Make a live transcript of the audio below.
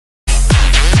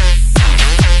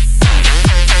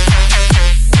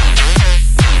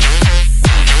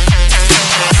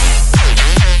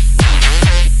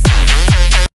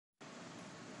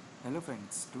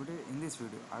this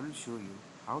video I will show you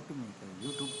how to make a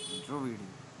YouTube intro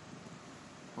video.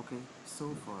 Okay, so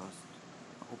first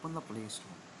open the Play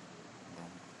Store,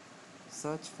 then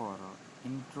search for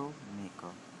intro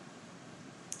maker.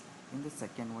 In the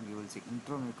second one you will see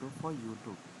intro maker for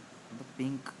YouTube, the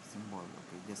pink symbol.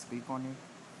 Okay, just click on it.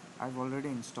 I've already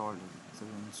installed it, so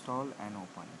you install and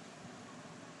open it.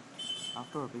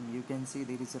 After opening you can see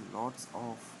there is a lots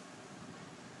of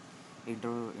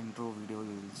intro video.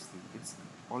 You will see it's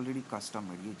already custom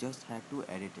made, you just have to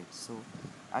edit it. So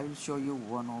I will show you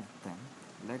one of them.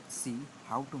 Let's see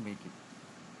how to make it.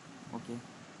 Okay,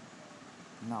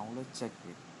 now let's check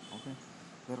it. Okay,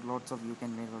 there are lots of, you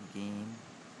can make a game,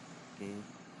 okay,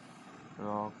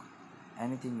 rock,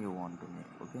 anything you want to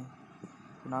make. Okay,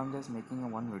 so now I'm just making a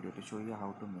one video to show you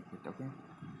how to make it. Okay,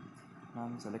 now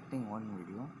I'm selecting one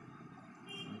video.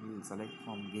 We will select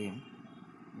from game,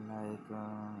 like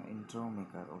intro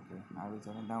maker. Okay, I will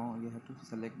select. Now you have to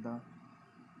select the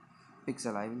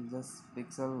pixel. I will just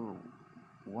pixel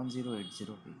 1080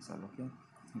 pixel. Okay,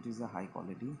 it is a high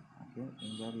quality. Okay,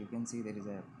 in there you can see there is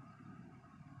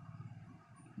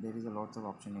a lots of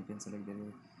option you can select. There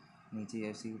is niche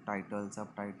you see title,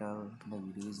 subtitle, the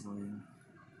video is going.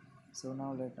 So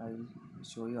now I will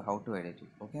show you how to edit it.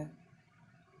 Okay,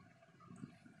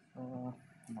 uh,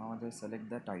 now just select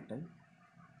the title.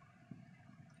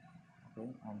 Okay,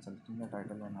 I'm selecting the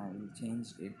title and I will change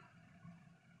it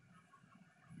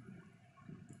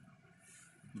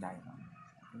dynamic.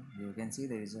 Okay, you can see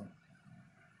there is a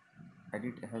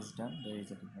edit has done, there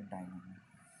is a different dynamic.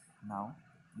 Now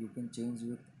you can change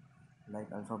with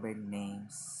like alphabet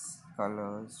names,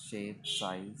 colors, shape,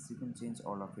 size. You can change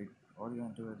all of it, or you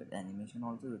want to add animation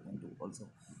also, you can do also.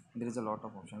 There is a lot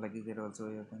of option, like there also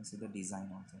you can see the design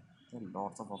also. There are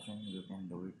lots of options you can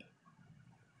do it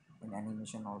in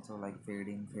animation also, like fade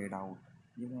in, fade out.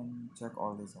 You can check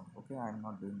all this off. Okay, I'm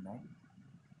not doing that.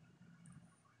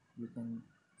 You can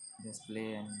just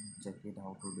play and check it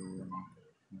how to do.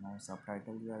 And now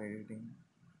subtitle you are editing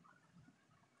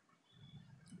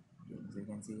games, you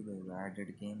can see the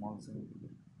added game also.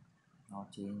 Now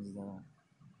change the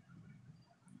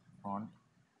font.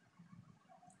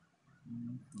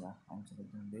 Yeah, I'm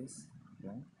selecting this.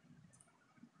 Okay,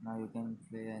 now you can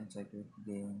play and check with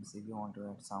games. If you want to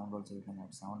add sound also, you can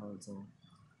add sound also.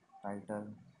 Title,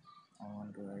 I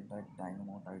want to add that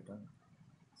dynamo title,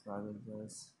 so I will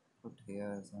just put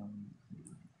here some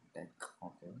tech.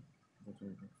 Okay, that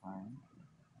will be fine.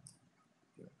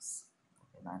 Yes,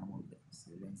 okay, dynamo games,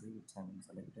 you can see which I am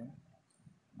selected.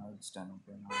 Now it's done.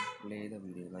 Okay, now play the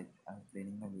video, like I'm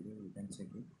playing the video, you can check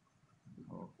it.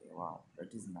 Okay, wow,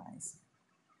 that is nice.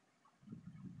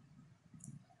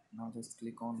 Now just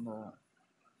click on the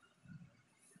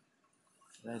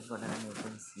right button and you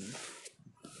can see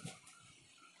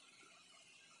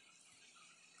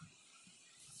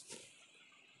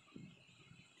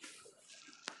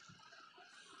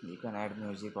you can add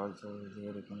music also.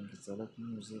 Here you can select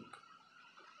music,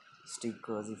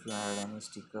 stickers, if you add any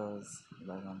stickers,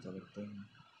 like I'm selecting.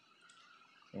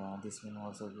 Yeah, this one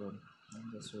also good. I'm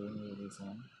just showing you this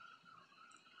one.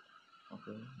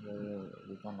 Okay, here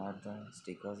you can add the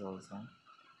stickers also.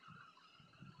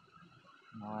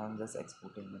 Now I'm just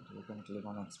exporting it. You can click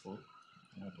on export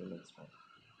and it will export.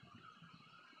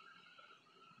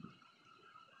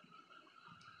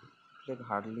 Click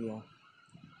hardly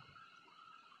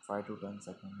 5 to 10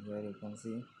 seconds. Here you can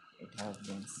see it has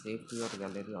been saved to your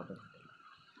gallery automatically.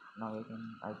 Now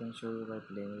I can show you by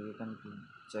play. You can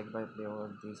check by play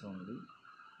over this only.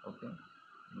 Okay,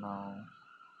 now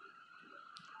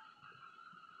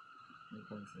you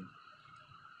can see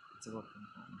it's working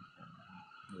fine.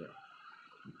 Yeah,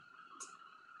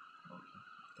 okay,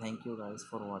 thank you guys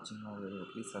for watching my video.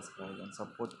 Please subscribe and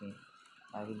support me.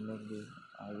 I will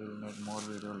make more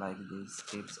video like this,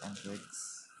 tips and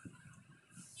tricks.